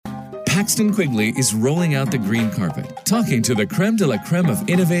Paxton Quigley is rolling out the green carpet, talking to the creme de la creme of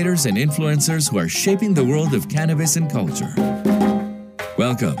innovators and influencers who are shaping the world of cannabis and culture.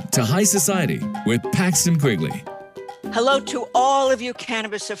 Welcome to High Society with Paxton Quigley. Hello to all of you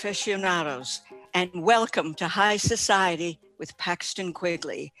cannabis aficionados, and welcome to High Society with Paxton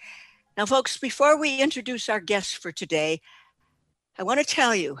Quigley. Now, folks, before we introduce our guests for today, I want to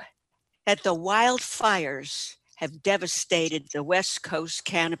tell you that the wildfires have devastated the West Coast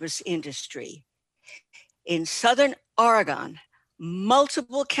cannabis industry. In Southern Oregon,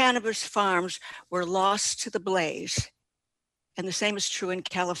 multiple cannabis farms were lost to the blaze, and the same is true in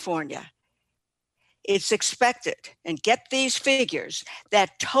California. It's expected, and get these figures,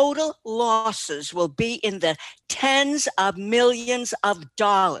 that total losses will be in the tens of millions of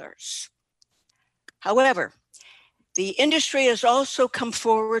dollars. However, the industry has also come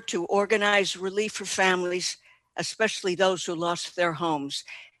forward to organize relief for families, especially those who lost their homes.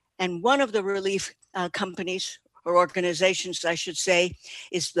 And one of the relief companies, or organizations, I should say,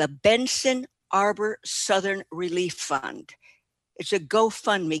 is the Benson Arbor Southern Relief Fund. It's a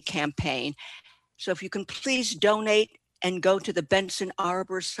GoFundMe campaign. So if you can please donate and go to the Benson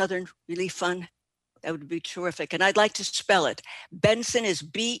Arbor Southern Relief Fund, that would be terrific. And I'd like to spell it. Benson is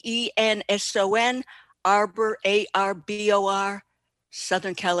B-E-N-S-O-N, Arbor, A-R-B-O-R,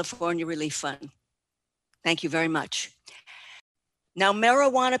 Southern California Relief Fund. Thank you very much. Now,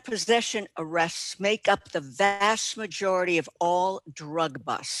 marijuana possession arrests make up the vast majority of all drug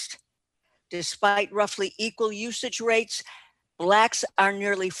busts. Despite roughly equal usage rates, Blacks are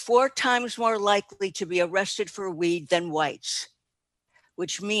nearly 4 times more likely to be arrested for weed than whites,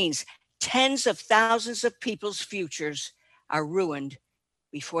 which means tens of thousands of people's futures are ruined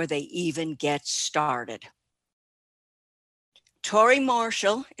before they even get started. Tori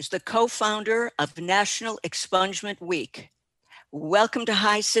Marshall is the co-founder of National Expungement Week. Welcome to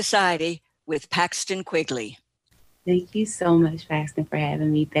High Society with Paxton Quigley. Thank you so much, Paxton, for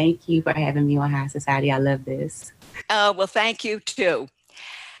having me. Thank you for having me on High Society. I love this. Well, thank you too.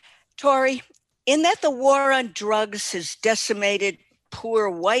 Tori, in that the war on drugs has decimated poor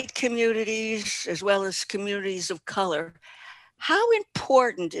white communities as well as communities of color, how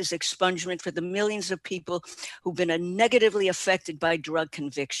important is expungement for the millions of people who've been negatively affected by drug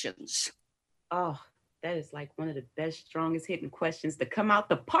convictions? Oh, that is like one of the best, strongest hitting questions to come out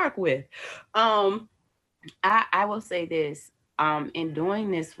the park with. I will say this, in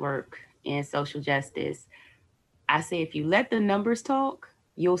doing this work in social justice, I say if you let the numbers talk,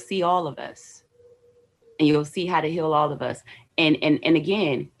 you'll see all of us. And you'll see how to heal all of us. And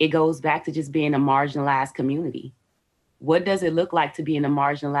again, it goes back to just being a marginalized community. What does it look like to be in a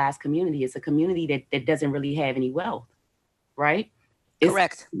marginalized community? It's a community that doesn't really have any wealth, right?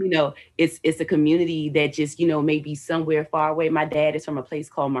 Correct. It's a community that just, maybe somewhere far away. My dad is from a place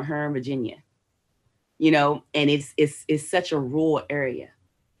called Mahern, Virginia, and it's such a rural area.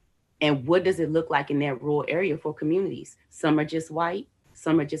 And what does it look like in that rural area for communities? Some are just white,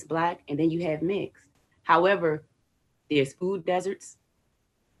 some are just Black, and then you have mixed. However, there's food deserts.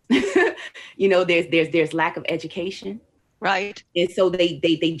 There's lack of education. Right. And so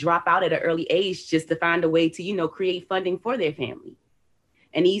they drop out at an early age just to find a way to, create funding for their family.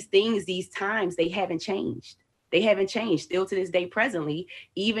 And these times, they haven't changed. They haven't changed still to this day presently,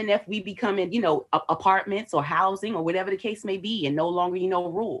 even if we become in, apartments or housing or whatever the case may be, and no longer,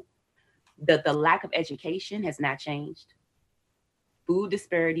 rural. The lack of education has not changed. Food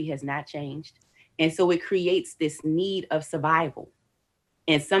disparity has not changed. And so it creates this need of survival.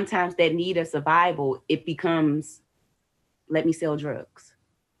 And sometimes that need of survival, it becomes, let me sell drugs.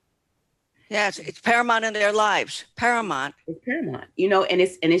 Yeah, it's paramount in their lives. Paramount. It's paramount, and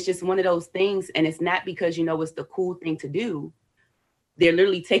it's just one of those things. And it's not because, it's the cool thing to do. They're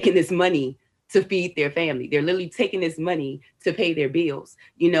literally taking this money to feed their family. They're literally taking this money to pay their bills,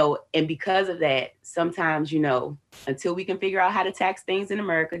 and because of that, sometimes, until we can figure out how to tax things in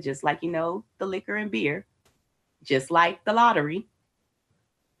America, just like, the liquor and beer, just like the lottery,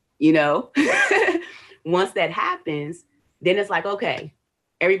 once that happens, then it's like, okay,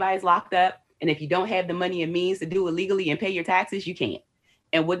 everybody's locked up. And if you don't have the money and means to do it legally and pay your taxes, you can't.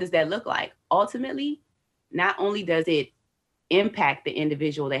 And what does that look like? Ultimately, not only does it impact the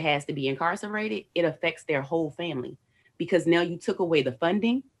individual that has to be incarcerated, it affects their whole family, because now you took away the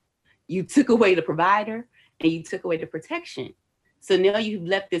funding, you took away the provider, and you took away the protection. So now you've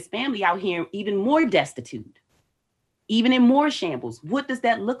left this family out here even more destitute, even in more shambles. What does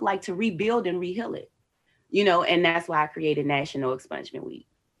that look like to rebuild and reheal it? And that's why I created National Expungement Week.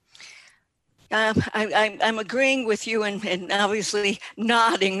 I'm agreeing with you and obviously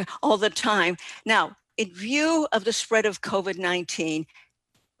nodding all the time. Now, in view of the spread of COVID-19,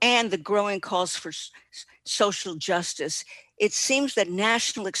 and the growing calls for social justice, it seems that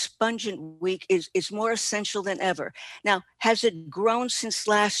National Expungement Week is more essential than ever. Now, has it grown since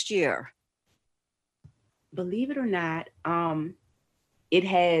last year? Believe it or not, it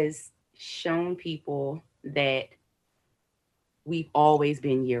has shown people that we've always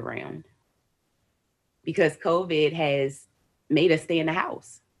been year round, because COVID has made us stay in the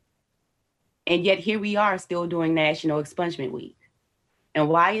house. And yet here we are still doing National Expungement Week. And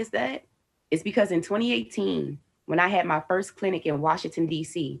why is that? It's because in 2018, when I had my first clinic in Washington,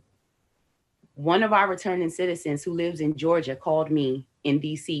 D.C., one of our returning citizens who lives in Georgia called me in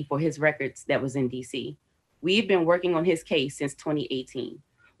D.C. for his records that was in D.C. We've been working on his case since 2018.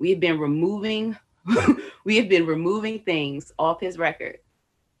 We have been removing things off his record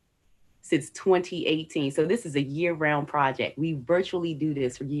since 2018. So this is a year-round project. We virtually do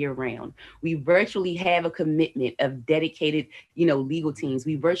this year-round. We virtually have a commitment of dedicated, legal teams.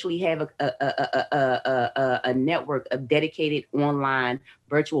 We virtually have a network of dedicated online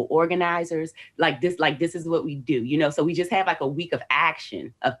virtual organizers. Like this is what we do, So we just have like a week of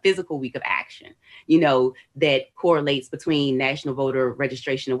action, a physical week of action, that correlates between National Voter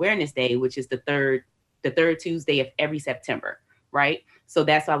Registration Awareness Day, which is the third Tuesday of every September, right? So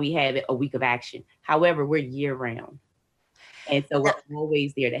that's why we have a week of action. However, we're year round. And so we're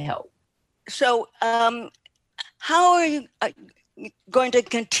always there to help. So how are you going to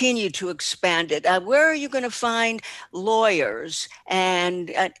continue to expand it? Where are you going to find lawyers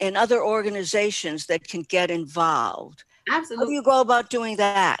and other organizations that can get involved? Absolutely. How do you go about doing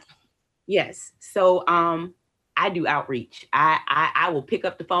that? Yes. So I do outreach. I will pick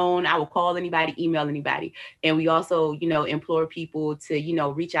up the phone. I will call anybody, email anybody. And we also, implore people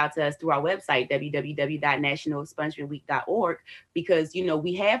to, reach out to us through our website, www.nationalexpungementweek.org, because,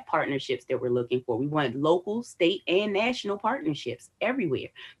 we have partnerships that we're looking for. We want local, state, and national partnerships everywhere,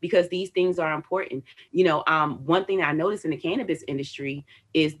 because these things are important. One thing I noticed in the cannabis industry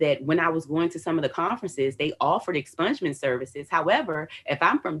is that when I was going to some of the conferences, they offered expungement services. However, if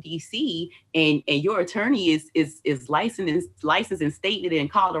I'm from DC and your attorney is licensed and stated in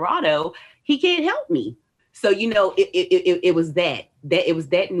Colorado, he can't help me. So, it was that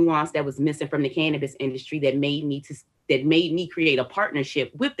nuance that was missing from the cannabis industry that made me create a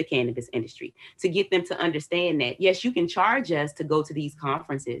partnership with the cannabis industry, to get them to understand that, yes, you can charge us to go to these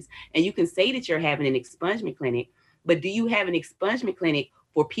conferences and you can say that you're having an expungement clinic, but do you have an expungement clinic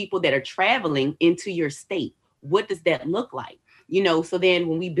for people that are traveling into your state? What does that look like? So then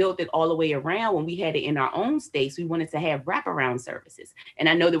when we built it all the way around, when we had it in our own states, we wanted to have wraparound services. And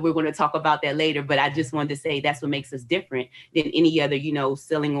I know that we're going to talk about that later, but I just wanted to say that's what makes us different than any other,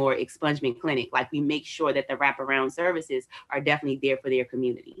 selling or expungement clinic. Like, we make sure that the wraparound services are definitely there for their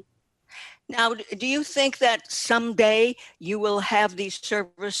community. Now, do you think that someday you will have these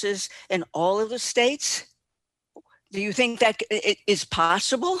services in all of the states? Do you think that it is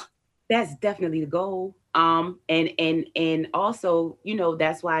possible? That's definitely the goal. And also,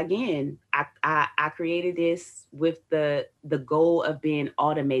 that's why, again, I created this with the goal of being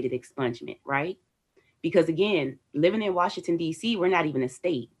automated expungement, right? Because again, living in Washington, D.C., we're not even a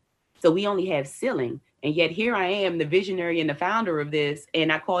state. So we only have sealing. And yet here I am, the visionary and the founder of this,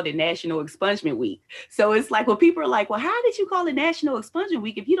 and I called it National Expungement Week. So it's like, when people are like, well, how did you call it National Expungement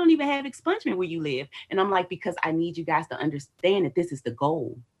Week if you don't even have expungement where you live? And I'm like, because I need you guys to understand that this is the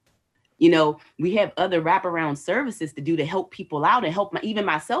goal. We have other wraparound services to do to help people out and help even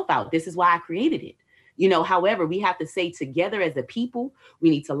myself out. This is why I created it. However, we have to say together as a people,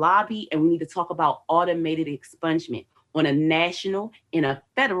 we need to lobby and we need to talk about automated expungement on a national and a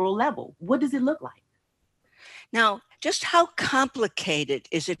federal level. What does it look like? Now, just how complicated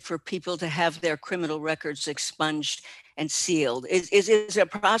is it for people to have their criminal records expunged and sealed? Is it a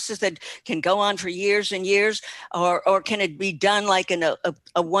process that can go on for years and years, or can it be done like in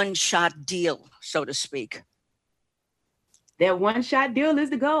a one-shot deal, so to speak? That one-shot deal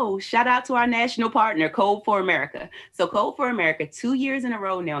is the goal. Shout out to our national partner, Code for America. So Code for America, 2 years in a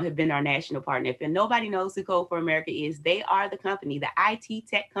row now, have been our national partner. If nobody knows who Code for America is, they are the company, the IT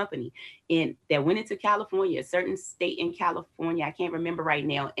tech company that went into California, a certain state in California, I can't remember right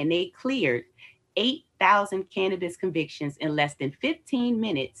now, and they cleared 8,000 cannabis convictions in less than 15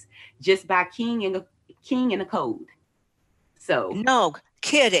 minutes just by keying in a code. So no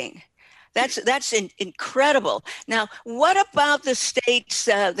kidding. That's incredible. Now, what about the states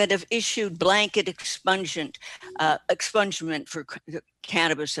that have issued blanket expungement for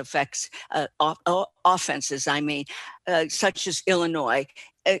cannabis offenses? I mean, such as Illinois.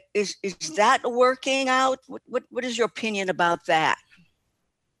 Is that working out? What is your opinion about that?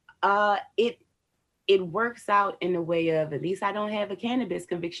 it works out in a way of, at least I don't have a cannabis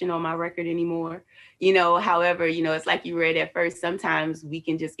conviction on my record anymore. However, it's like you read at first, sometimes we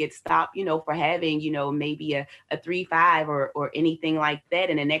can just get stopped, for having, maybe a 3.5 or anything like that.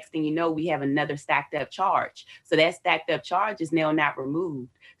 And the next thing you know, we have another stacked up charge. So that stacked up charge is now not removed.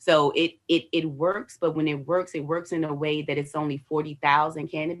 So it works, but when it works in a way that it's only 40,000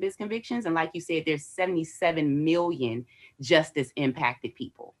 cannabis convictions. And like you said, there's 77 million justice impacted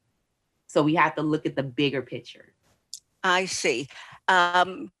people. So we have to look at the bigger picture. I see.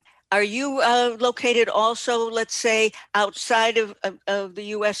 Are you located also, let's say, outside of the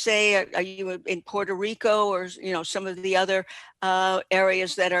USA? Are you in Puerto Rico or some of the other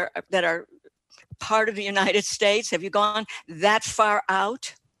areas that are part of the United States? Have you gone that far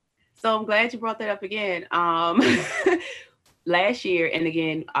out? So I'm glad you brought that up again. Last year, and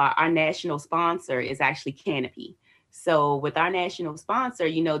again, our national sponsor is actually Canopy. So with our national sponsor,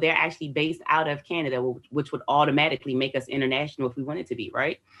 they're actually based out of Canada, which would automatically make us international if we wanted to be,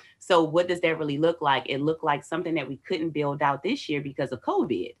 right? So what does that really look like? It looked like something that we couldn't build out this year because of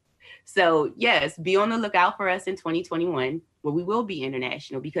COVID. So yes, be on the lookout for us in 2021, where we will be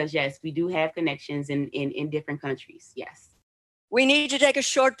international, because yes, we do have connections in different countries. Yes. We need to take a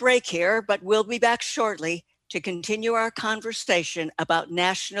short break here, but we'll be back shortly to continue our conversation about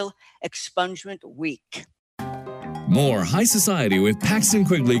National Expungement Week. More High Society with Paxton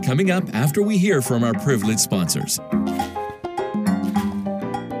Quigley coming up after we hear from our privileged sponsors.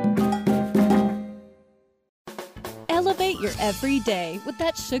 Elevate your everyday with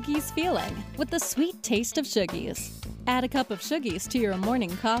that Shoogies feeling, with the sweet taste of Shoogies. Add a cup of Shoogies to your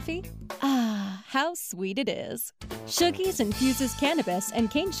morning coffee. Ah, how sweet it is. Shoogies infuses cannabis and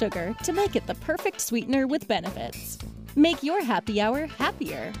cane sugar to make it the perfect sweetener with benefits. Make your happy hour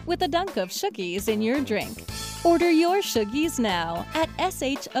happier with a dunk of Shoogies in your drink. Order your Shoogies now at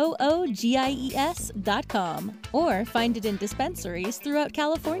shoogies.com or find it in dispensaries throughout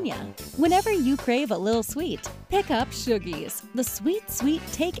California. Whenever you crave a little sweet, pick up Shoogies, the sweet, sweet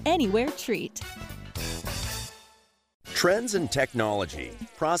take anywhere treat. Trends in technology,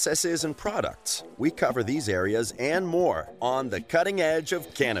 processes, and products. We cover these areas and more on the cutting edge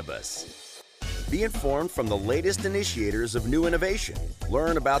of cannabis. Be informed from the latest initiators of new innovation.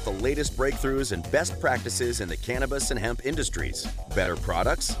 Learn about the latest breakthroughs and best practices in the cannabis and hemp industries. Better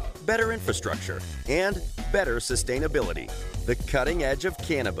products, better infrastructure, and better sustainability. The cutting edge of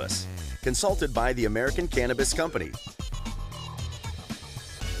cannabis. Consulted by the American Cannabis Company.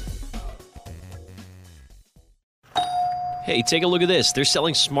 Hey, take a look at this. They're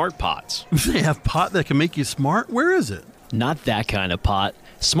selling smart pots. They have pot that can make you smart? Where is it? Not that kind of pot.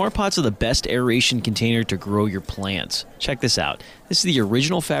 Smart pots are the best aeration container to grow your plants. Check this out. This is the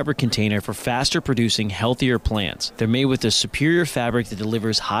original fabric container for faster producing, healthier plants. They're made with a superior fabric that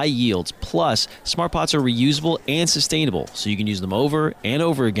delivers high yields. Plus, smart pots are reusable and sustainable, so you can use them over and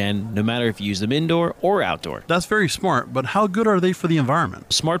over again, no matter if you use them indoor or outdoor. That's very smart, but how good are they for the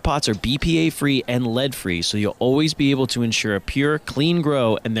environment? Smart pots are BPA-free and lead-free, so you'll always be able to ensure a pure, clean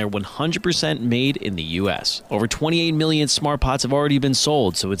grow, and they're 100% made in the U.S. Over 28 million smart pots have already been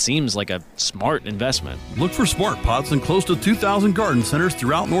sold, so it seems like a smart investment. Look for smart pots in close to 2,000 garden centers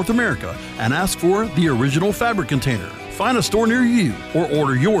throughout North America and ask for the original fabric container. Find a store near you or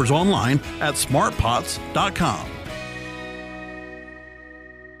order yours online at smartpots.com.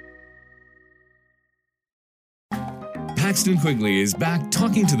 Paxton Quigley is back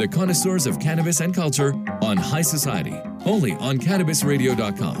talking to the connoisseurs of cannabis and culture on High Society, only on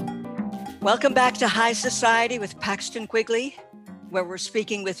CannabisRadio.com. Welcome back to High Society with Paxton Quigley, where we're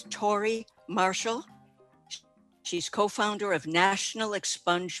speaking with Tori Marshall. She's co-founder of National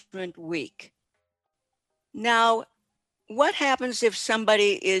Expungement Week. Now, what happens if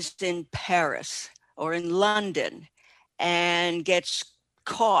somebody is in Paris or in London and gets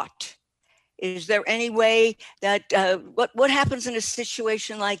caught? Is there any way that, what happens in a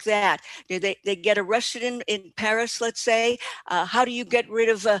situation like that? Do they get arrested in Paris, let's say? How do you get rid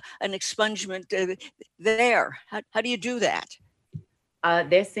of an expungement there? How do you do that?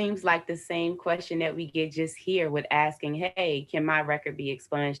 That seems like the same question that we get just here with asking, hey, can my record be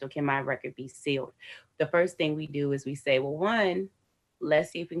expunged or can my record be sealed? The first thing we do is we say, well, one,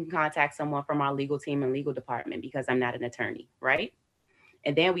 let's see if we can contact someone from our legal team and legal department, because I'm not an attorney, right?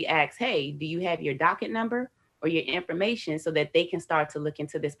 And then we ask, hey, do you have your docket number or your information so that they can start to look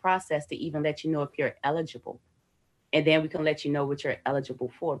into this process to even let you know if you're eligible? And then we can let you know what you're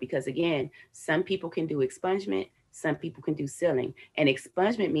eligible for. Because again, some people can do expungement, some people can do sealing. And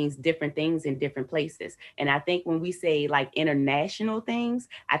expungement means different things in different places. And I think when we say like international things,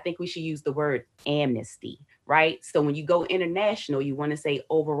 I think we should use the word amnesty, right? So when you go international, you want to say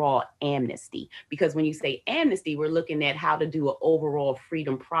overall amnesty, because when you say amnesty, we're looking at how to do an overall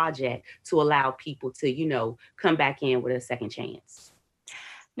freedom project to allow people to, come back in with a second chance.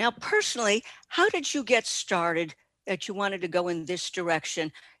 Now, personally, how did you get started that you wanted to go in this direction?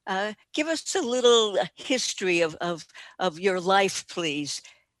 Give us a little history of your life, please,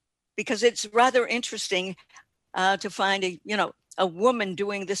 because it's rather interesting to find a woman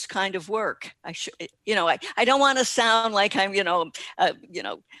doing this kind of work. I don't want to sound like I'm,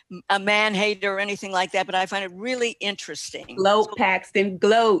 a man hater or anything like that, but I find it really interesting. Gloat, Paxton,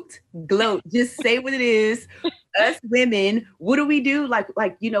 gloat. Just say what it is. Us women, what do we do? Like,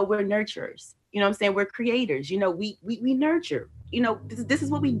 we're nurturers. You know what I'm saying? We're creators. We nurture. This is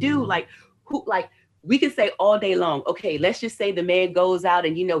what we do. We can say all day long, okay, let's just say the man goes out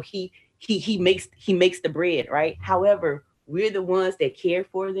and, he makes the bread, right? However, we're the ones that care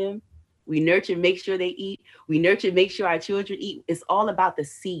for them. We nurture, make sure they eat. We nurture, make sure our children eat. It's all about the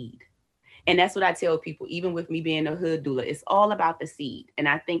seed. And that's what I tell people, even with me being a hood doula, it's all about the seed. And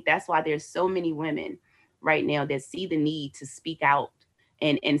I think that's why there's so many women right now that see the need to speak out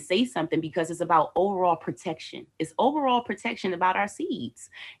and say something, because it's about overall protection. It's overall protection about our seeds.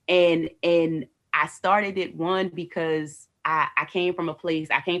 And I started it, one, because I came from a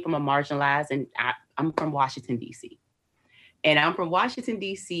marginalized, and I'm from Washington, D.C. And I'm from Washington,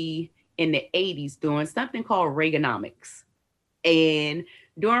 D.C. in the 80s doing something called Reaganomics. And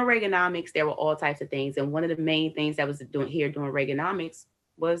during Reaganomics, there were all types of things. And one of the main things that was during Reaganomics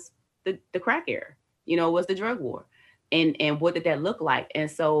was the crack era, was the drug war. And what did that look like? And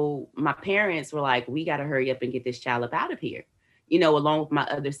so my parents were like, we got to hurry up and get this child up out of here, along with my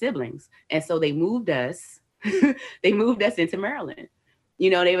other siblings. And so they moved us, into Maryland.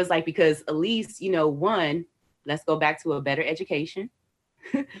 They was like, because at least, one, let's go back to a better education.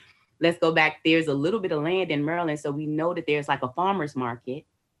 Let's go back. There's a little bit of land in Maryland. So we know that there's like a farmer's market.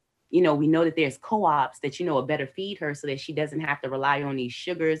 We know that there's co-ops that, a better feed her so that she doesn't have to rely on these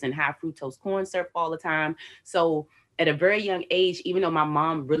sugars and high fructose corn syrup all the time. So at a very young age, even though my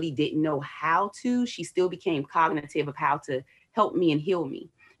mom really didn't know how to, she still became cognitive of how to help me and heal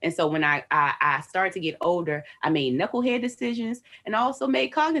me. And so when I started to get older, I made knucklehead decisions and I also made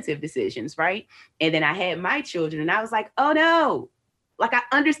cognitive decisions, right? And then I had my children and I was like, oh no, like I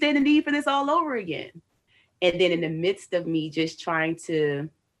understand the need for this all over again. And then in the midst of me just trying to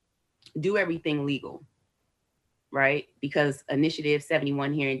do everything legal, right? Because Initiative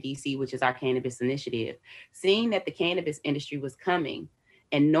 71 here in DC, which is our cannabis initiative, seeing that the cannabis industry was coming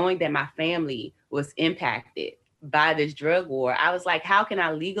and knowing that my family was impacted by this drug war, I was like, how can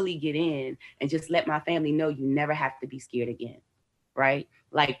I legally get in and just let my family know you never have to be scared again, right?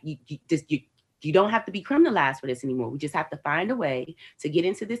 Like you don't have to be criminalized for this anymore. We just have to find a way to get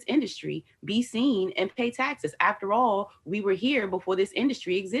into this industry, be seen, and pay taxes. After all, we were here before this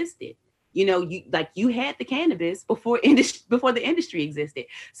industry existed. You had the cannabis before the industry existed.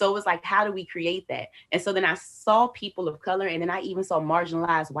 So it was like, how do we create that? And so then I saw people of color, and then I even saw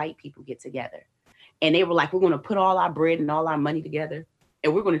marginalized white people get together. And they were like, we're going to put all our bread and all our money together,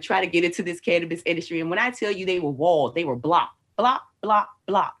 and we're going to try to get into this cannabis industry. And when I tell you they were walled, they were blocked.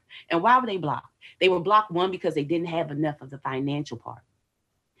 And why were they blocked? They were blocked, one, because they didn't have enough of the financial part.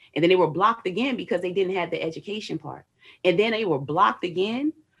 And then they were blocked again because they didn't have the education part. And then they were blocked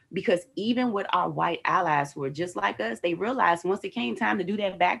again because even with our white allies who are just like us, they realized once it came time to do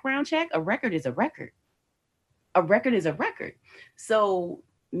that background check, a record is a record. A record is a record. So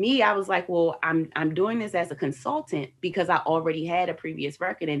me, I was like, well, I'm doing this as a consultant because I already had a previous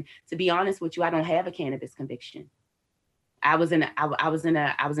record. And to be honest with you, I don't have a cannabis conviction. I was in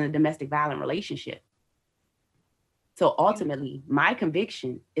a domestic violent relationship. So ultimately, my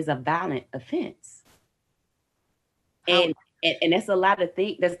conviction is a violent offense. And that's a lot of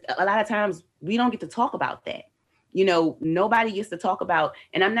things. That's a lot of times we don't get to talk about that. Nobody gets to talk about,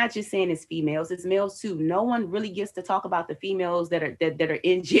 and I'm not just saying it's females, it's males too. No one really gets to talk about the females that are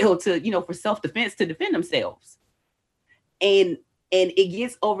in jail to, for self-defense, to defend themselves. And it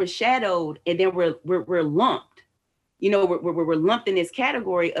gets overshadowed, and then we're lumped. We're lumped in this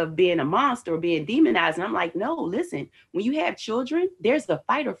category of being a monster or being demonized. And I'm like, no, listen, when you have children, there's the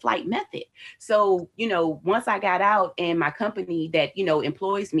fight or flight method. So, once I got out, and my company that,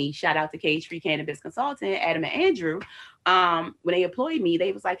 employs me, shout out to Cage Free Cannabis Consultant, Adam and Andrew, when they employed me,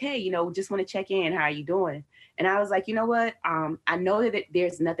 they was like, hey, just want to check in. How are you doing? And I was like, you know what? I know that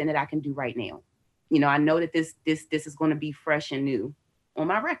there's nothing that I can do right now. I know that this is going to be fresh and new on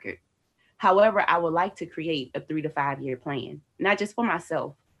my record. However, I would like to create a 3 to 5 year plan, not just for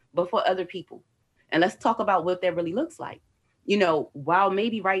myself, but for other people. And let's talk about what that really looks like. while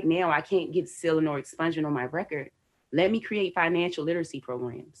maybe right now I can't get sealing or expungement on my record, let me create financial literacy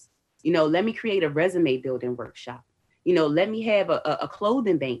programs. Let me create a resume building workshop. Let me have a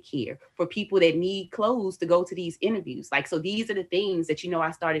clothing bank here for people that need clothes to go to these interviews. So these are the things that,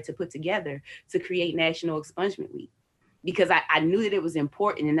 I started to put together to create National Expungement Week, because I knew that it was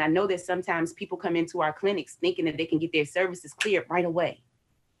important. And I know that sometimes people come into our clinics thinking that they can get their services cleared right away.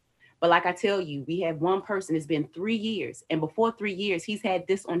 But like I tell you, we have one person, it's been 3 years. And before 3 years, he's had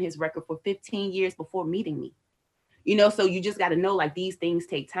this on his record for 15 years before meeting me. So you just got to know, these things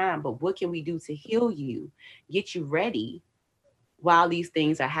take time, but what can we do to heal you, get you ready while these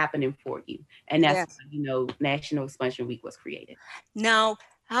things are happening for you? And that's, National Expungement Week was created. Now,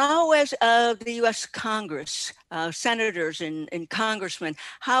 how has the U.S. Congress, senators and congressmen,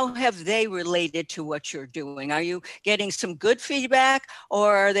 how have they related to what you're doing? Are you getting some good feedback,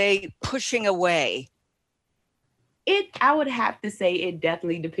 or are they pushing away? I would have to say it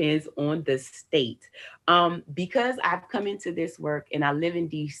definitely depends on the state. Because I've come into this work and I live in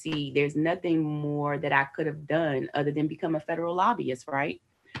DC, there's nothing more that I could have done other than become a federal lobbyist, right?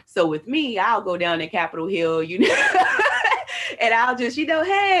 So with me, I'll go down to Capitol Hill, and I'll just,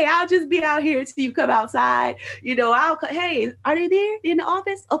 hey, I'll just be out here until you come outside. Hey, are they there in the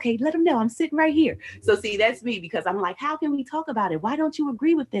office? Okay, let them know I'm sitting right here. So see, that's me, because I'm like, how can we talk about it? Why don't you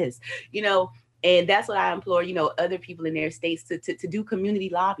agree with this? And that's what I implore, other people in their states to do community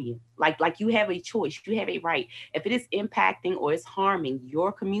lobbying. Like you have a choice, you have a right. If it is impacting or it's harming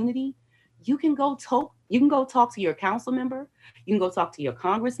your community, you can go talk to your council member. You can go talk to your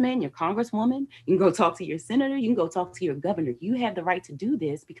congressman, your congresswoman. You can go talk to your senator. You can go talk to your governor. You have the right to do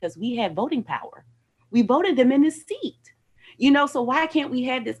this because we have voting power. We voted them in this seat. So why can't we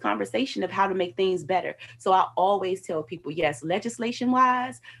have this conversation of how to make things better? So I always tell people, yes, legislation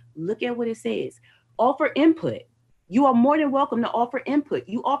wise, look at what it says. Offer input. You are more than welcome to offer input.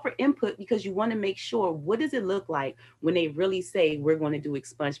 You offer input because you want to make sure, what does it look like when they really say we're going to do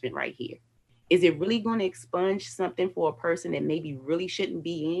expungement right here? Is it really going to expunge something for a person that maybe really shouldn't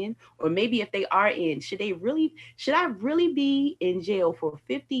be in? Or maybe if they are in, should I really be in jail for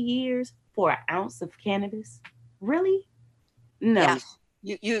 50 years for an ounce of cannabis? Really? No. Yes.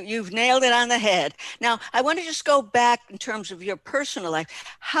 You've nailed it on the head. Now, I want to just go back in terms of your personal life.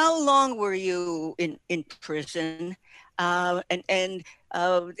 How long were you in prison? Did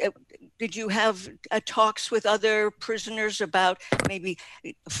you have talks with other prisoners about maybe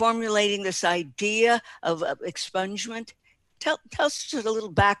formulating this idea of expungement? Tell us just a little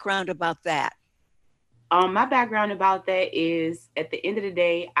background about that. My background about that is, at the end of the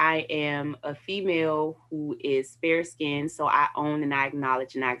day, I am a female who is fair-skinned, so I own and I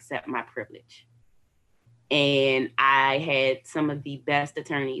acknowledge and I accept my privilege. And I had some of the best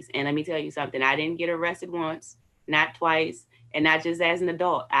attorneys. And let me tell you something, I didn't get arrested once, not twice, and not just as an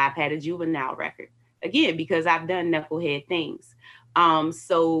adult. I've had a juvenile record, again, because I've done knucklehead things.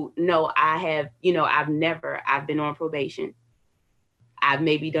 So no, I have, I've been on probation. I've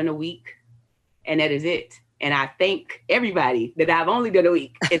maybe done a week. And that is it. And I thank everybody that I've only done a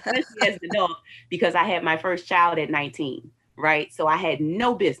week, especially as an adult, because I had my first child at 19, right? So I had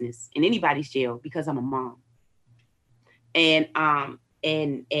no business in anybody's jail because I'm a mom. And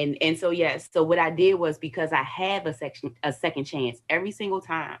so, yes. So what I did was, because I have a second chance every single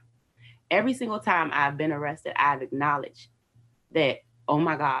time I've been arrested, I've acknowledged that, oh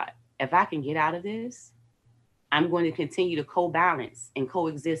my God, if I can get out of this, I'm going to continue to co-balance and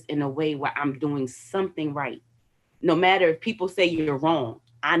coexist in a way where I'm doing something right. No matter if people say you're wrong,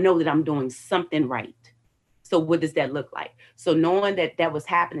 I know that I'm doing something right. So what does that look like? So knowing that that was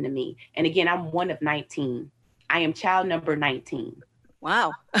happening to me, and again, I'm one of 19. I am child number 19.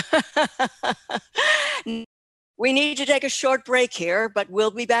 Wow. We need to take a short break here, but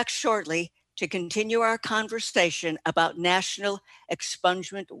we'll be back shortly to continue our conversation about National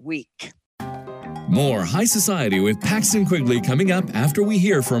Expungement Week. More High Society with Paxton Quigley coming up after we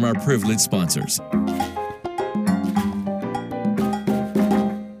hear from our privileged sponsors.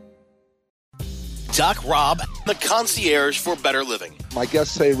 Doc Rob, the concierge for better living. My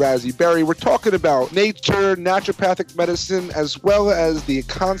guests say Razzie Berry. We're talking about nature, naturopathic medicine, as well as the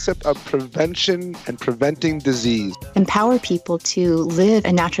concept of prevention and preventing disease. Empower people to live a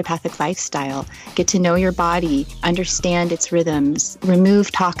naturopathic lifestyle, get to know your body, understand its rhythms, remove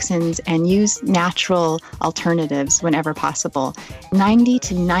toxins, and use natural alternatives whenever possible. 90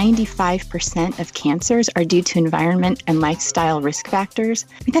 to 95% of cancers are due to environment and lifestyle risk factors.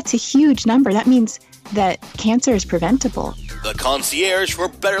 I mean, that's a huge number. That means that cancer is preventable. The Concierge for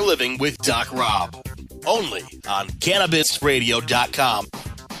Better Living with Doc Rob. Only on CannabisRadio.com.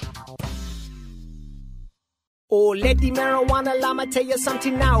 Oh, let the marijuana llama tell you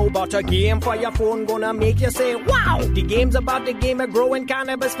something now about a game for your phone gonna make you say, wow! The game's about the game of growing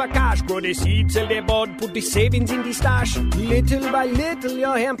cannabis for cash. Grow the seeds, sell the bud, put the savings in the stash. Little by little,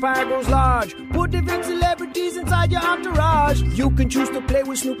 your empire grows large. Put different celebrities inside your entourage. You can choose to play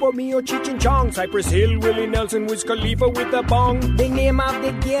with Snoop or me or Cheech and Chong. Cypress Hill, Willie Nelson, Wiz Khalifa with a bong. The name of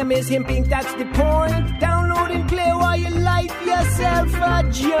the game is Hemp Inc., that's the point. Download and play while you light yourself a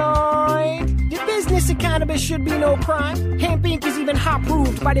joint. The business of cannabis should be no crime. Hemp Inc. is even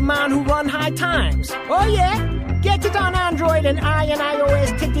hot-proofed by the man who run High Times. Oh yeah? Get it on Android and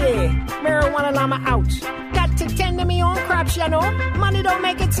iOS today. Marijuana llama out. Got to tend to me own crops, you know. Money don't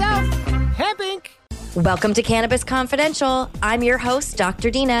make itself. Hemp Inc. Welcome to Cannabis Confidential. I'm your host, Dr.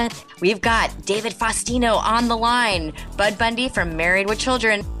 Dina. We've got David Faustino on the line. Bud Bundy from Married with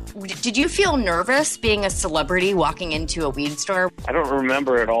Children. Did you feel nervous being a celebrity walking into a weed store? I don't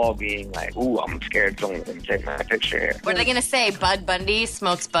remember at all being like, ooh, I'm scared someone's going to take my picture here. What are they going to say? Bud Bundy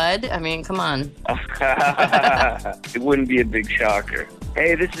smokes bud? I mean, come on. It wouldn't be a big shocker.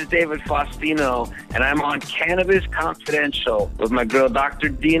 Hey, this is David Faustino, and I'm on Cannabis Confidential with my girl, Dr.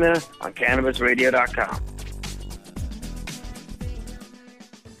 Dina, on CannabisRadio.com.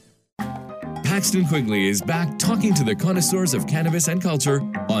 Paxton Quigley is back talking to the connoisseurs of cannabis and culture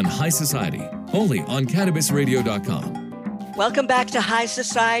on High Society, only on CannabisRadio.com. Welcome back to High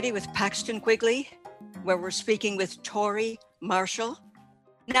Society with Paxton Quigley, where we're speaking with Tori Marshall.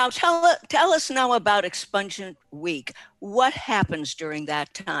 Now, tell us now about Expungement Week. What happens during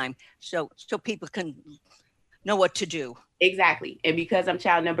that time so people can know what to do? Exactly. And because I'm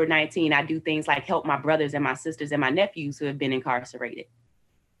child number 19, I do things like help my brothers and my sisters and my nephews who have been incarcerated.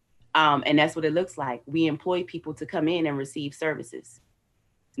 And that's what it looks like. We employ people to come in and receive services.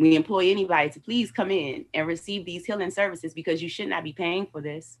 We employ anybody to please come in and receive these healing services because you should not be paying for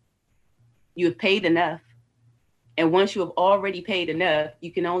this. You have paid enough. And once you have already paid enough,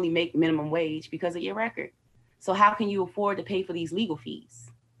 you can only make minimum wage because of your record. So how can you afford to pay for these legal fees?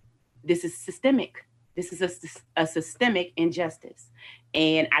 This is systemic. This is a systemic injustice.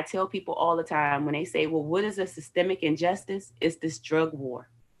 And I tell people all the time when they say, well, what is a systemic injustice? It's this drug war.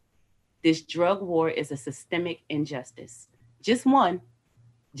 This drug war is a systemic injustice. Just one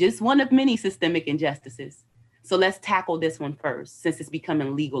of many systemic injustices. So let's tackle this one first, since it's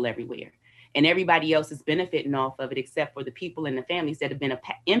becoming legal everywhere. And everybody else is benefiting off of it, except for the people and the families that have been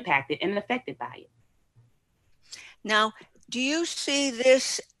impacted and affected by it. Now, do you see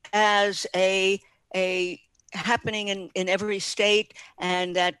this as a happening in every state,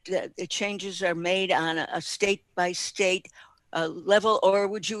 and that the changes are made on a state by state level, or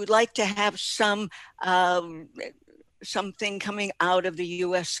would you like to have something coming out of the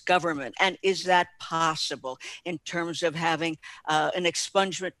U.S. government? And is that possible in terms of having an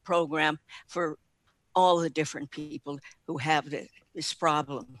expungement program for all the different people who have this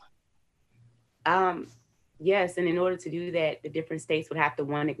problem? Yes, and in order to do that, the different states would have to,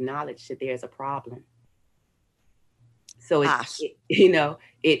 one, acknowledge that there's a problem. So it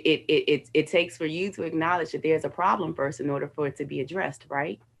takes for you to acknowledge that there's a problem first in order for it to be addressed,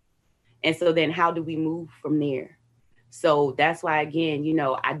 right? And so then how do we move from there? So that's why, again,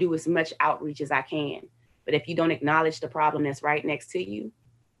 I do as much outreach as I can. But if you don't acknowledge the problem that's right next to you,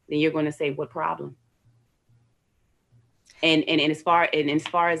 then you're going to say, what problem? And as far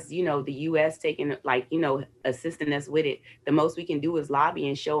as, the U.S. taking, assisting us with it, the most we can do is lobby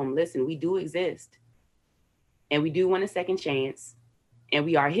and show them, listen, we do exist. And we do want a second chance, and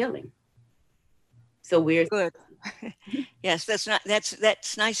we are healing. So we're good. Yes,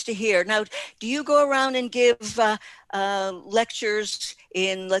 that's nice to hear. Now, do you go around and give lectures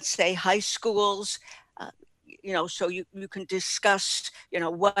in, let's say, high schools? So you can discuss,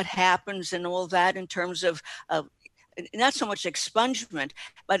 what happens and all that in terms of not so much expungement,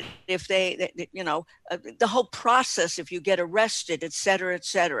 but if the whole process, if you get arrested, et cetera, et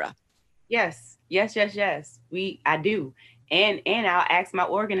cetera. Yes. I do. And I'll ask my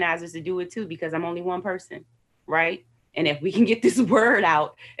organizers to do it too, because I'm only one person, right? And if we can get this word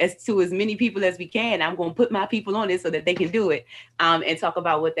out to as many people as we can, I'm going to put my people on it so that they can do it and talk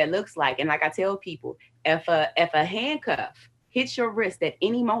about what that looks like. And like I tell people, if a handcuff hits your wrist at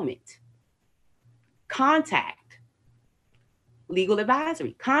any moment, contact legal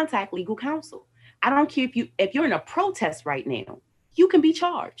advisory, contact legal counsel. I don't care if you're in a protest right now, you can be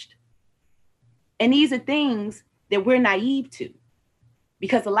charged. And these are things that we're naive to,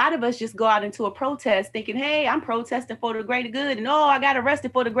 because a lot of us just go out into a protest thinking, hey, I'm protesting for the greater good. And I got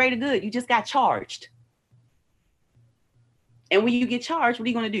arrested for the greater good. You just got charged. And when you get charged, what are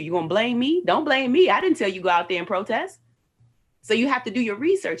you going to do? You going to blame me? Don't blame me. I didn't tell you go out there and protest. So you have to do your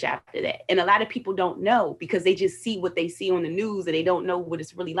research after that. And a lot of people don't know because they just see what they see on the news and they don't know what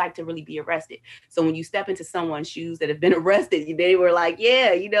it's really like to really be arrested. So when you step into someone's shoes that have been arrested, they were like,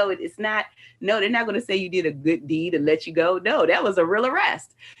 yeah, you know, it's not, no, they're not going to say you did a good deed and let you go. No, that was a real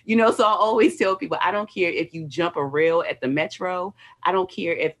arrest. You know, so I always tell people, I don't care if you jump a rail at the metro. I don't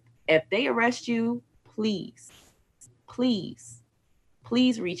care if they arrest you, please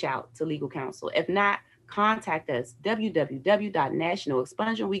reach out to legal counsel. If not, contact us,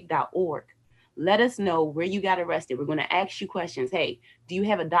 www.nationalexpungementweek.org. Let us know where you got arrested. We're going to ask you questions. Hey, do you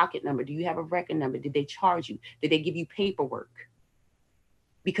have a docket number? Do you have a record number? Did they charge you? Did they give you paperwork?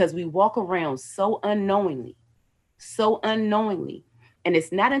 Because we walk around so unknowingly. And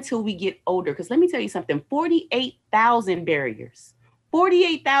it's not until we get older, because let me tell you something, 48,000 barriers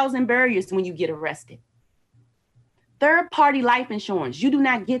when you get arrested. Third-party life insurance, you do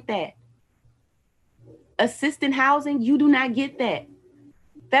not get that. Assistant housing, you do not get that.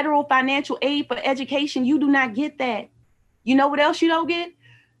 Federal financial aid for education, you do not get that. You know what else you don't get?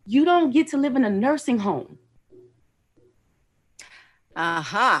 You don't get to live in a nursing home.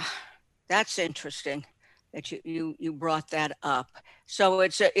 That's interesting that you brought that up. So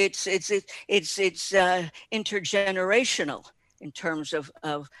it's intergenerational in terms of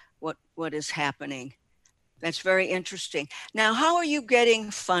what is happening. That's very interesting. Now, how are you getting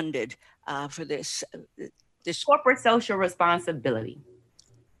funded for this corporate social responsibility?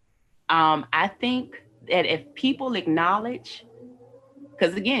 I think that if people acknowledge,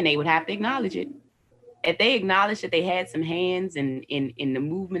 because again, they would have to acknowledge it. If they acknowledge that they had some hands in the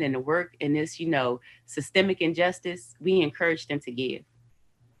movement and the work in this, you know, systemic injustice, we encourage them to give.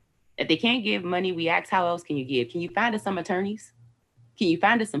 If they can't give money, we ask, how else can you give? Can you find us some attorneys? Can you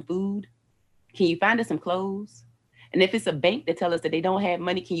find us some food? Can you find us some clothes? And if it's a bank that tell us that they don't have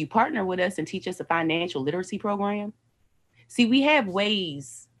money, can you partner with us and teach us a financial literacy program? See, we have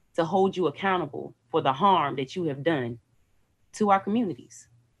ways to hold you accountable for the harm that you have done to our communities.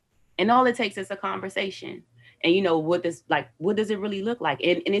 And all it takes is a conversation. And you know, what does it really look like?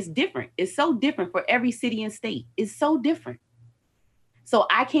 And it's different. It's so different for every city and state. It's so different. So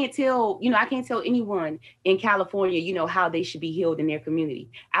I can't tell anyone in California, you know, how they should be healed in their community.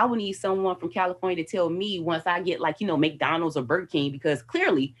 I would need someone from California to tell me once I get McDonald's or Burger King, because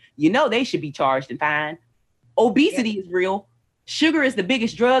clearly, you know, they should be charged and fined. Obesity is real. Sugar is the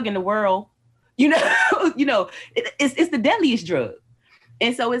biggest drug in the world. You know, it's the deadliest drug.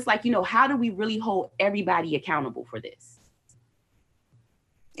 And so it's like, you know, how do we really hold everybody accountable for this?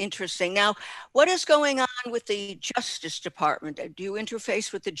 Interesting. Now, what is going on with the Justice Department? Do you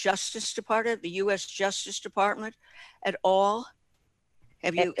interface with the Justice Department, the U.S. Justice Department at all?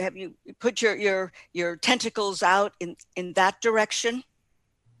 Have you put your tentacles out in that direction?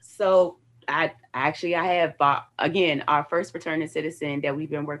 So I have, again, our first fraternity citizen that we've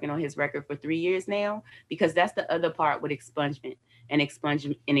been working on his record for 3 years now, because that's the other part with expungement and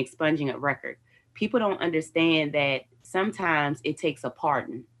expunging a record. People don't understand that sometimes it takes a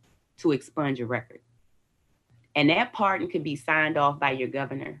pardon to expunge a record. And that pardon can be signed off by your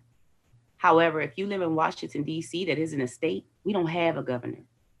governor. However, if you live in Washington, D.C., that isn't a state, we don't have a governor.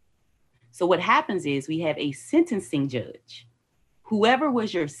 So what happens is we have a sentencing judge. Whoever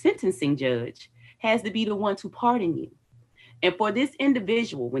was your sentencing judge has to be the one to pardon you. And for this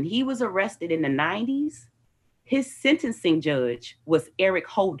individual, when he was arrested in the 90s, his sentencing judge was Eric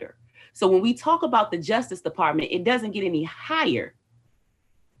Holder. So when we talk about the Justice Department, it doesn't get any higher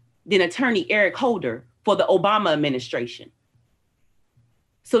than Attorney Eric Holder for the Obama administration.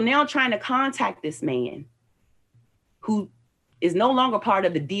 So now trying to contact this man who is no longer part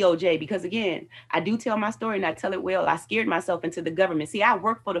of the DOJ, because again, I do tell my story and I tell it well. I scared myself into the government. See, I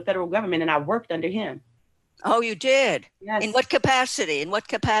worked for the federal government and I worked under him. Oh, you did? Yes. In what capacity?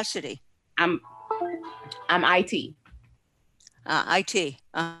 I'm IT. IT.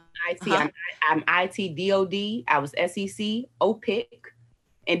 IT. I'm IT DOD. I was SEC, OPIC,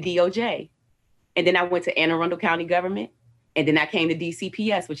 and DOJ. And then I went to Anne Arundel County government. And then I came to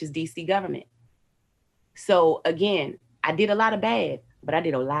DCPS, which is DC government. So again, I did a lot of bad, but I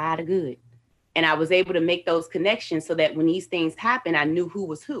did a lot of good. And I was able to make those connections so that when these things happen, I knew who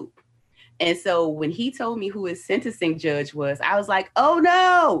was who. And so when he told me who his sentencing judge was, I was like, oh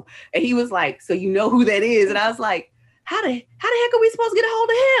no. And he was like, so you know who that is? And I was like, how the heck are we supposed to get a hold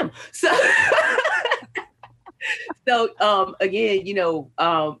of him? So again, you know,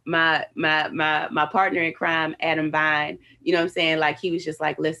 my partner in crime, Adam Vine, you know what I'm saying? Like, he was just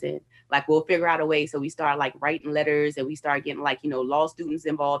like, listen, like, we'll figure out a way. So we start like writing letters and we start getting like, you know, law students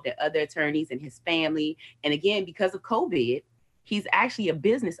involved and other attorneys and his family. And again, because of COVID, he's actually a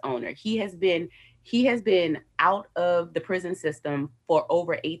business owner. He has been He has been out of the prison system for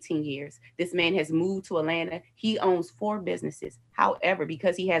over 18 years. This man has moved to Atlanta. He owns 4 businesses. However,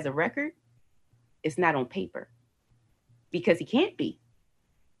 because he has a record, it's not on paper because he can't be.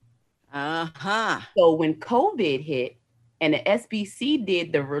 So when COVID hit and the SBC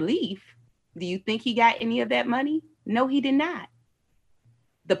did the relief, do you think he got any of that money? No, he did not.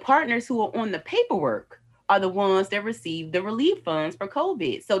 The partners who are on the paperwork are the ones that receive the relief funds for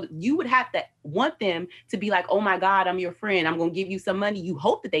COVID. So you would have to want them to be like, oh my God, I'm your friend. I'm going to give you some money. You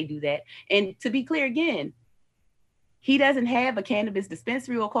hope that they do that. And to be clear again, he doesn't have a cannabis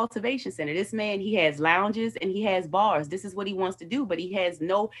dispensary or cultivation center. This man, he has lounges and he has bars. This is what he wants to do, but he has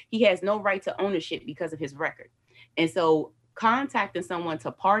no right to ownership because of his record. And so contacting someone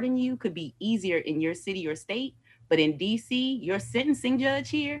to pardon you could be easier in your city or state, but in DC, your sentencing judge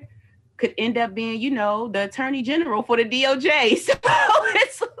here could end up being, the attorney general for the DOJ. So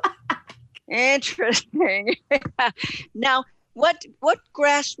it's interesting. Now, what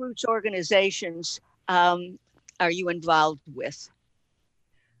grassroots organizations are you involved with?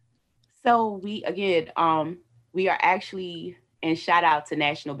 So we are actually, and shout out to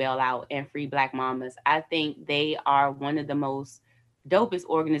National Bailout and Free Black Mamas. I think they are one of the most dopest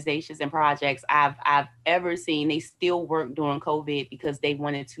organizations and projects I've ever seen. They still work during COVID because they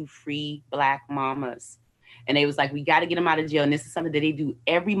wanted to free Black mamas. And they was like, we got to get them out of jail. And this is something that they do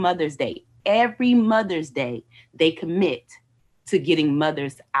every Mother's Day. Every Mother's Day, they commit to getting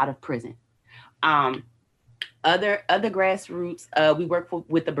mothers out of prison. Other grassroots, we work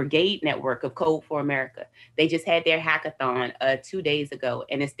with the Brigade Network of Code for America. They just had their hackathon 2 days ago,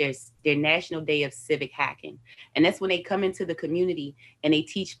 and it's their National Day of Civic Hacking. And that's when they come into the community and they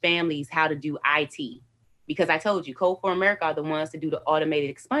teach families how to do IT. Because I told you, Code for America are the ones to do the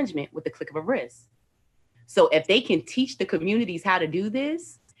automated expungement with the click of a wrist. So if they can teach the communities how to do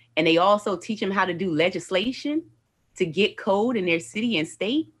this, and they also teach them how to do legislation to get code in their city and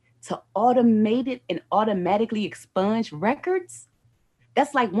state, to automate it and automatically expunge records,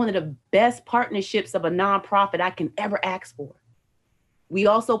 that's like one of the best partnerships of a nonprofit I can ever ask for. We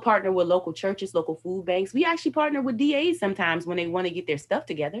also partner with local churches, local food banks. We actually partner with DAs sometimes when they want to get their stuff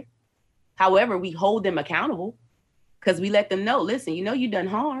together. However, we hold them accountable because we let them know, listen, you done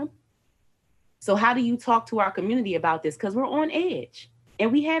harm. So how do you talk to our community about this? Because we're on edge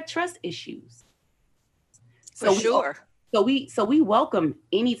and we have trust issues. For sure. So we welcome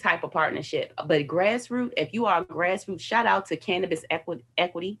any type of partnership, but grassroots, if you are grassroots, shout out to Cannabis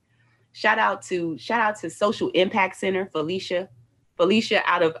Equity. Shout out to Social Impact Center, Felicia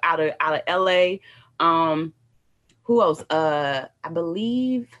out of LA. Who else? I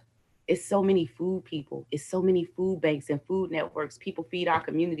believe it's so many food people. It's so many food banks and food networks. People feed our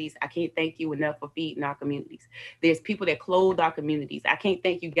communities. I can't thank you enough for feeding our communities. There's people that clothe our communities. I can't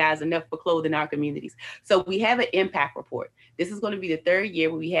thank you guys enough for clothing our communities. So we have an impact report. This is going to be the 3rd year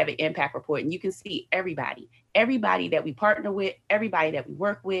where we have an impact report, and you can see everybody that we partner with, everybody that we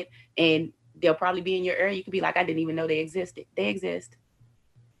work with, and they'll probably be in your area. You could be like, I didn't even know they existed. They exist.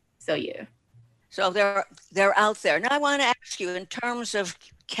 So yeah. So they're out there. Now I want to ask you, in terms of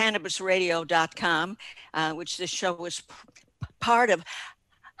cannabisradio.com, which this show is part of,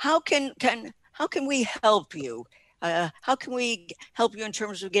 how can we help you? How can we help you in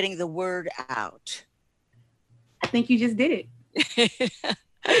terms of getting the word out? I think you just did it.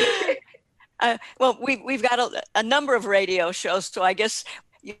 Well, we've got a number of radio shows, so I guess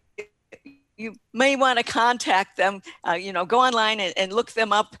you may want to contact them, go online and look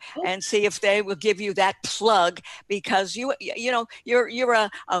them up and see if they will give you that plug, because you're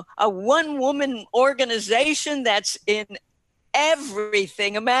a one-woman organization that's in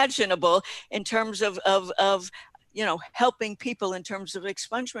everything imaginable in terms of helping people in terms of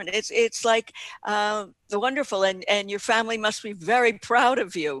expungement. It's like wonderful, and your family must be very proud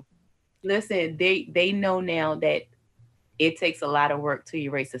of you. Listen, they know now that it takes a lot of work to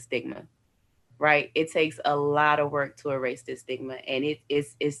erase a stigma. Right? It takes a lot of work to erase this stigma. And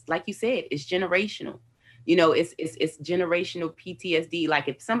it's like you said, it's generational. It's generational PTSD. Like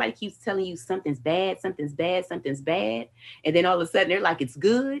if somebody keeps telling you something's bad, and then all of a sudden they're like, it's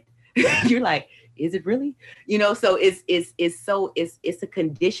good. You're like, is it really? So it's a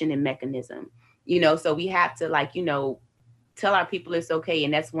conditioning mechanism. So we have to tell our people it's okay.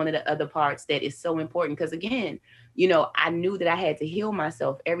 And that's one of the other parts that is so important. Because again, I knew that I had to heal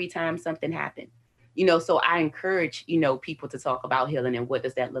myself every time something happened. So I encourage, people to talk about healing and what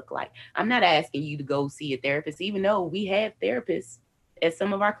does that look like. I'm not asking you to go see a therapist, even though we have therapists at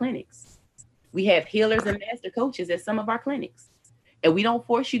some of our clinics. We have healers and master coaches at some of our clinics. And we don't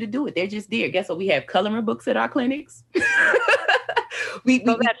force you to do it. They're just there. Guess what? We have coloring books at our clinics. we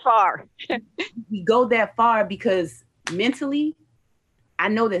go that far. We go that far because mentally, I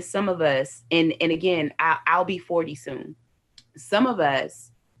know that some of us, and again, I'll be 40 soon. Some of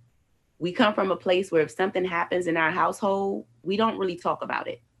us, we come from a place where if something happens in our household, we don't really talk about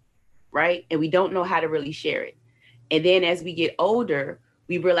it, right? And we don't know how to really share it. And then as we get older,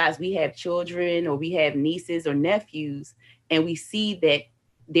 we realize we have children or we have nieces or nephews, and we see that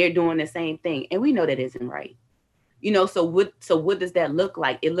they're doing the same thing. And we know that isn't right. You know, so what does that look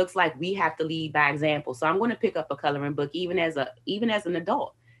like? It looks like we have to lead by example. So I'm going to pick up a coloring book, even as an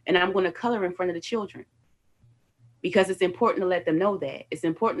adult, and I'm going to color in front of the children, because it's important to let them know that. It's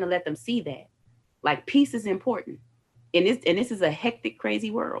important to let them see that. Like, peace is important. And this is a hectic, crazy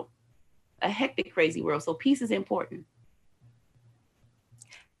world. A hectic, crazy world. So peace is important.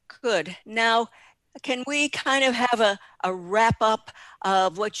 Good. Now, can we kind of have a wrap up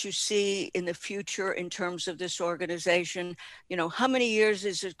of what you see in the future in terms of this organization? You know, how many years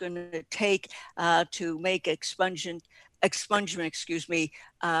is it going to take to make expungement,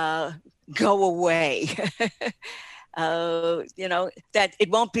 go away? You know, that it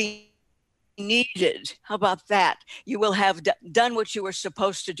won't be needed. How about that? You will have done what you were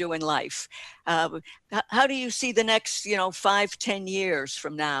supposed to do in life. How do you see the next, 5-10 years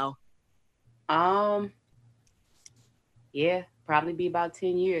from now? Yeah, probably be about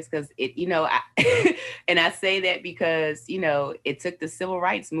 10 years, because it, and I say that because, it took the civil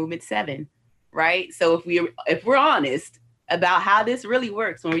rights movement 7, right? So if we're honest about how this really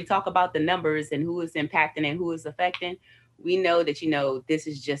works, when we talk about the numbers and who is impacting and who is affecting, we know that, this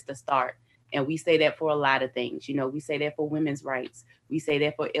is just a start. And we say that for a lot of things. We say that for women's rights. We say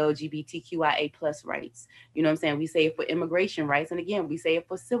that for LGBTQIA+ rights. You know what I'm saying? We say it for immigration rights. And again, we say it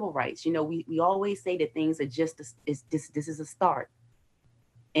for civil rights. We always say that things are just, this is a start.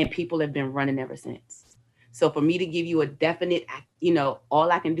 And people have been running ever since. So for me to give you a definite,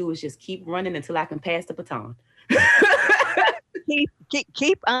 all I can do is just keep running until I can pass the baton.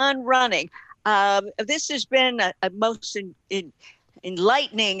 keep on running. This has been a most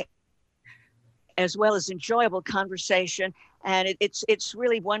enlightening as well as enjoyable conversation, and it's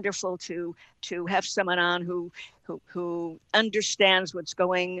really wonderful to have someone on who understands what's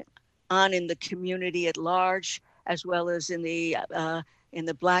going on in the community at large, as well as in the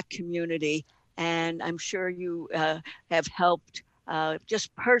Black community. And I'm sure you have helped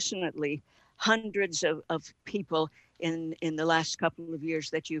just personally hundreds of people in the last couple of years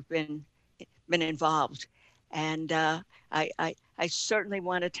that you've been involved. And I certainly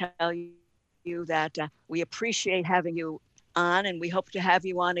want to tell you that we appreciate having you on, and we hope to have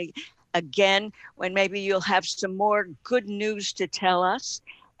you on again when maybe you'll have some more good news to tell us.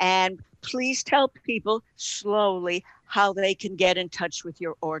 And please tell people slowly how they can get in touch with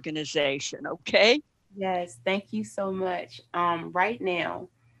your organization, okay? Yes, thank you so much. Right now,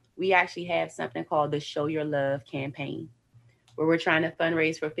 we actually have something called the Show Your Love campaign, where we're trying to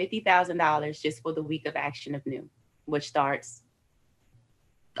fundraise for $50,000 just for the week of Action of New, which starts,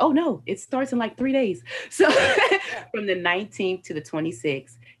 it starts in like 3 days. So from the 19th to the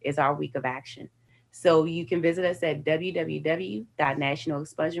 26th is our week of action. So you can visit us at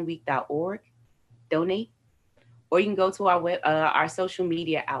www.nationalexpungementweek.org, donate, or you can go to our social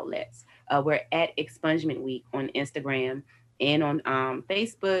media outlets. We're at Expungement Week on Instagram and on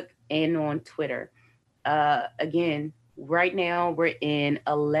Facebook and on Twitter. Again, right now we're in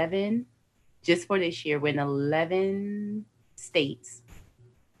 11, just for this year, we're in 11 states.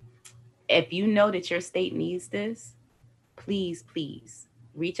 If you know that your state needs this, please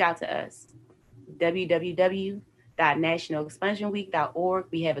reach out to us. www.nationalexpungementweek.org.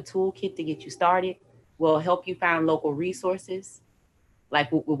 We have a toolkit to get you started. We'll help you find local resources. Like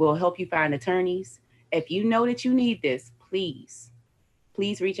we'll help you find attorneys. If you know that you need this, please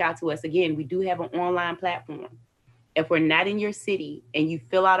reach out to us. Again, we do have an online platform. If we're not in your city and you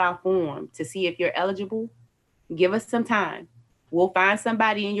fill out our form to see if you're eligible, give us some time. We'll find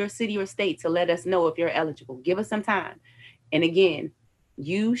somebody in your city or state to let us know if you're eligible. Give us some time. And again,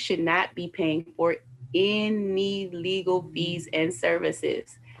 you should not be paying for any legal fees and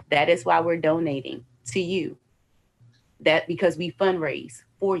services. That is why we're donating to you. That because we fundraise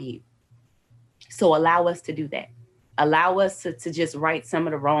for you. So allow us to do that. Allow us to just right some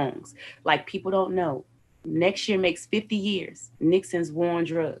of the wrongs. Like, people don't know. Next year makes 50 years Nixon's war on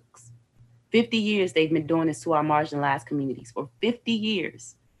drugs. 50 years they've been doing this to our marginalized communities. For 50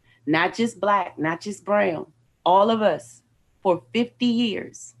 years. Not just Black, not just brown. All of us. For 50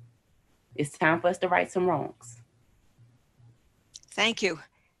 years. It's time for us to right some wrongs. Thank you,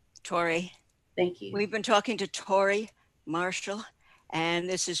 Tori. Thank you. We've been talking to Tori Marshall, and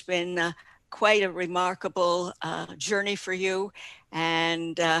this has been quite a remarkable journey for you.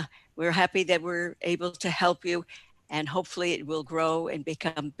 And we're happy that we're able to help you. And hopefully it will grow and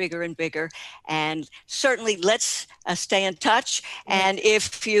become bigger and bigger. And certainly let's stay in touch. And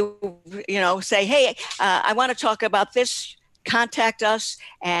if you say, hey, I want to talk about this, contact us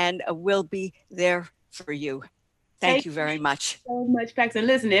and we'll be there for you. Thank you very much. So much, Paxton.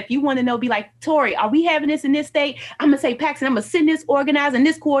 Listen, if you want to know, be like, Tori, are we having this in this state? I'm going to say, Paxton, I'm going to send this organized and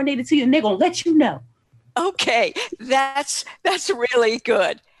this coordinated to you, and they're going to let you know. Okay, that's really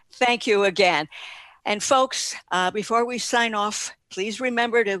good. Thank you again. And folks, before we sign off, please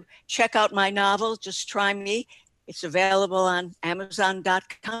remember to check out my novel, Just Try Me. It's available on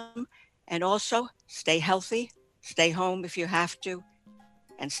Amazon.com. And also, stay healthy, stay home if you have to,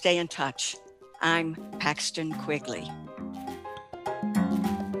 and stay in touch. I'm Paxton Quigley.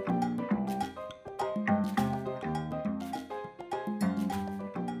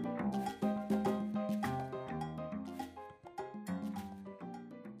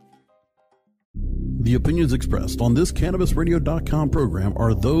 The opinions expressed on this CannabisRadio.com program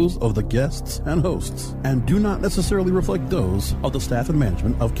are those of the guests and hosts and do not necessarily reflect those of the staff and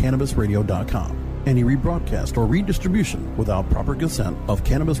management of CannabisRadio.com. Any rebroadcast or redistribution without proper consent of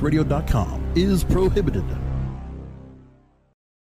CannabisRadio.com is prohibited.